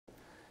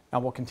Now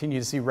we'll continue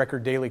to see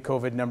record daily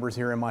COVID numbers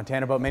here in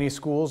Montana, but many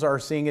schools are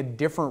seeing a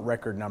different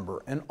record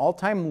number, an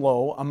all-time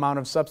low amount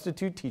of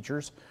substitute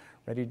teachers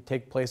ready to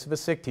take place of a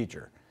sick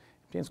teacher.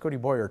 Jane's Cody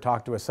Boyer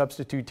talked to a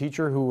substitute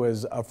teacher who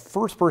was a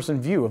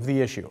first-person view of the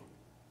issue.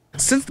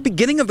 Since the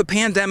beginning of the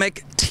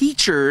pandemic,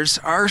 teachers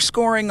are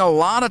scoring a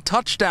lot of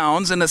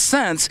touchdowns, in a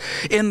sense,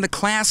 in the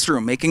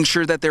classroom, making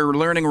sure that they're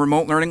learning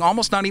remote learning,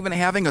 almost not even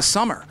having a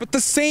summer. But the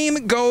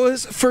same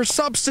goes for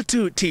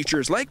substitute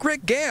teachers like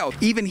Gale.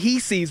 Even he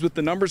sees with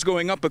the numbers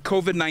going up with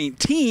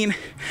COVID-19,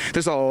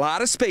 there's a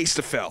lot of space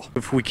to fill.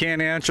 If we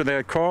can't answer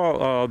that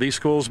call, these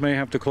schools may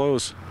have to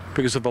close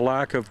because of the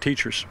lack of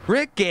teachers.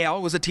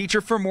 Gale was a teacher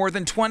for more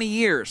than 20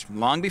 years,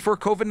 long before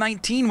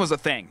COVID-19 was a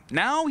thing.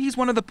 Now he's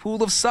one of the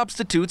pool of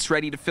substitutes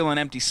ready to fill an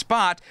empty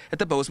spot at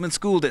the Bozeman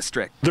School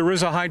District. There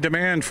is a high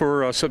demand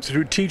for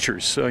substitute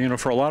teachers,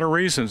 for a lot of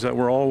reasons that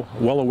we're all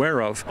well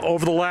aware of.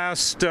 Over the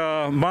last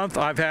month,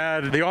 I've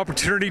had the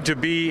opportunity to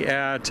be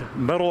at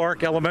Meadow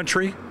Ark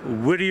Elementary,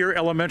 Whittier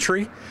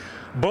Elementary,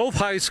 both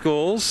high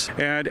schools,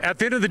 and at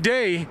the end of the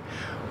day,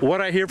 what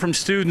I hear from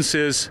students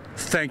is,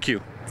 thank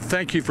you.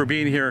 Thank you for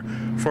being here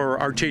for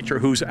our teacher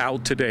who's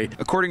out today.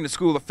 According to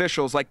school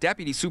officials like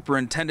Deputy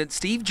Superintendent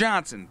Steve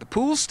Johnson, the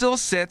pool still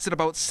sits at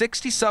about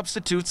 60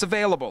 substitutes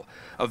available.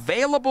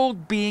 Available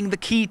being the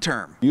key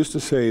term. We used to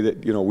say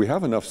that, we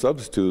have enough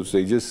substitutes,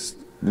 they just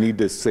need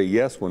to say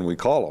yes when we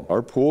call them.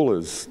 Our pool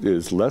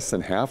is less than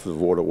half of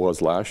what it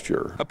was last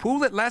year. A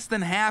pool at less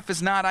than half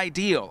is not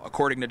ideal,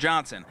 according to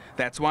Johnson.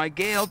 That's why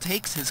Gale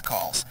takes his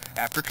calls,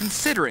 after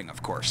considering,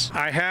 of course.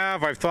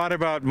 I've thought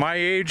about my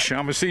age.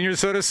 I'm a senior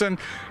citizen,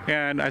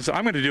 and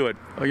I'm going to do it.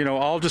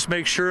 I'll just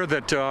make sure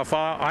that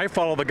I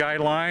follow the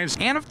guidelines.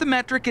 And if the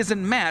metric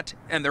isn't met,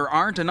 and there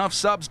aren't enough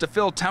subs to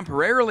fill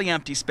temporarily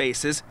empty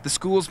spaces, the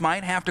schools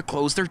might have to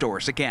close their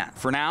doors again.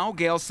 For now,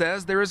 Gale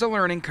says there is a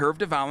learning curve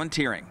to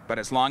volunteering, but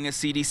as long as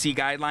CDC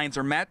guidelines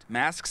are met,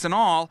 masks and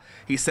all,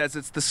 he says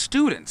it's the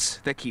students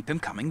that keep him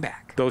coming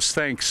back. Those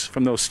thanks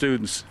from those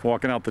students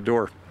walking out the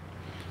door.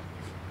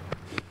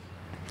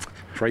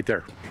 Right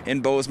there.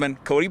 In Bozeman,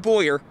 Cody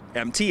Boyer,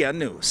 MTN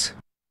News.